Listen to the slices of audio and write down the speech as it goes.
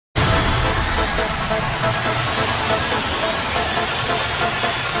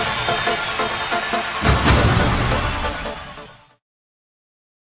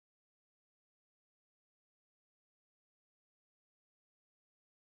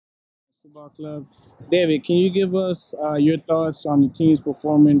Football Club. David, can you give us your thoughts on the team's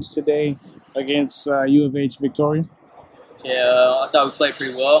performance today against U of H Victoria? Yeah, I thought we played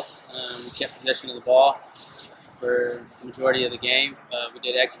pretty well. We kept possession of the ball for the majority of the game. We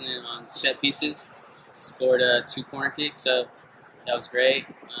did excellent on set pieces. Scored 2 corner kicks, so that was great.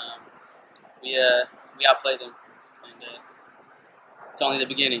 We outplayed them, and it's only the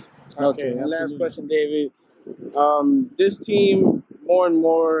beginning. Okay, and last question, David. This team more and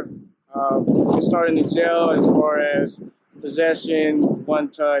more is starting to gel as far as possession, one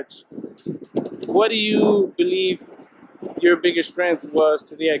touch. What do you believe your biggest strength was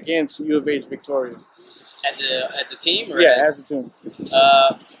today against U of H Victoria? As a team, or as a team.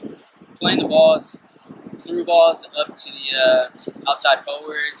 Playing the balls, through balls up to the outside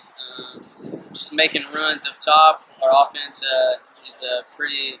forwards, just making runs up top. Our offense is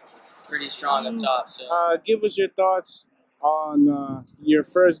pretty strong up top. So give us your thoughts on your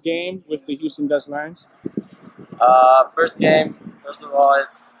first game with the Houston Dutch Lions. First game, first of all,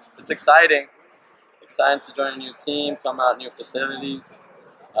 it's exciting. Exciting to join a new team, come out new facilities,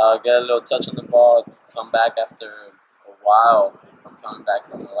 get a little touch on the ball, come back after a while from coming back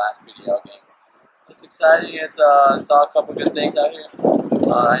from the last PDL game. It's exciting. Saw a couple good things out here.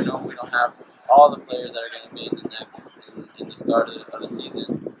 I know we don't have all the players that are going to be in the start of the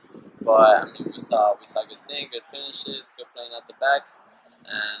season, but I mean we saw good things, good finishes, good playing at the back,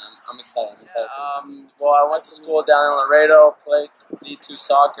 and I'm excited. I'm excited for the season. Well, I went to school down in Laredo, played D2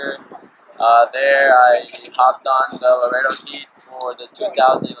 soccer. There I hopped on the Laredo Heat for the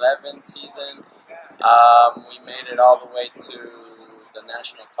 2011 season. We made it all the way to the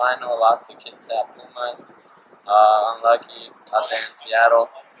national final, lost to Kitsap Pumas. Unlucky out there in Seattle.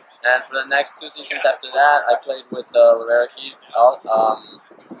 And for the next 2 seasons after that, I played with the Laredo Heat.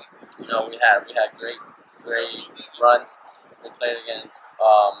 We had great runs. We played against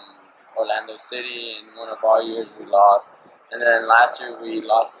Orlando City. In one of our years, we lost. And then last year we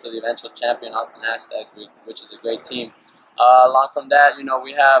lost to the eventual champion, Austin Aztecs, which is a great team. Along from that,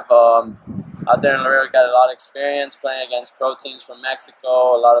 we have out there in Laredo got a lot of experience playing against pro teams from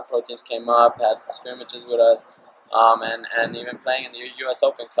Mexico. A lot of pro teams came up, had scrimmages with us, and even playing in the U.S.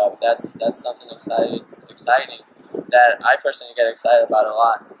 Open Cup. That's something exciting that I personally get excited about a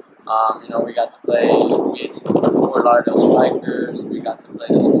lot. We got to play Fort Lauderdale Strikers. We got to play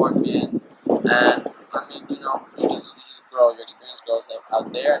the Scorpions, and I mean, you just grow. Your experience grows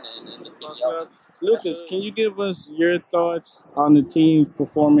out there and in the PDL. Lukas, can you give us your thoughts on the team's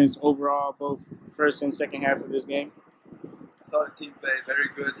performance overall, both first and second half of this game? I thought the team played very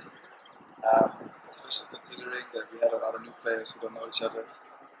good, especially considering that we had a lot of new players who don't know each other.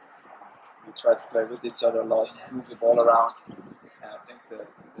 We tried to play with each other a lot, move the ball around, and I think the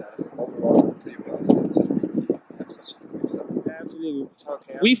overall went pretty well considering we have such a good mix up. Absolutely.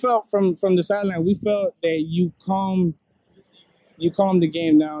 Okay. We felt from the sideline, we felt that you calmed the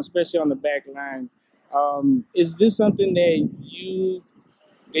game down, especially on the back line. Is this something that you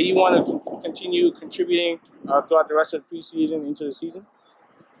want to continue contributing throughout the rest of the preseason into the season?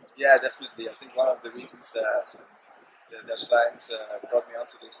 Yeah, definitely. I think one of the reasons the Dutch Lions brought me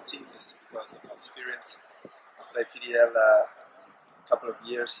onto this team is because of my experience. I played PDL a couple of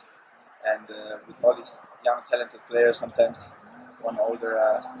years, and with all these young, talented players, sometimes one older,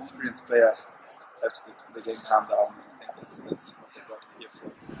 experienced player helps the game calm down. I think that's what they brought me here for.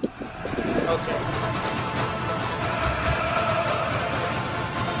 Okay.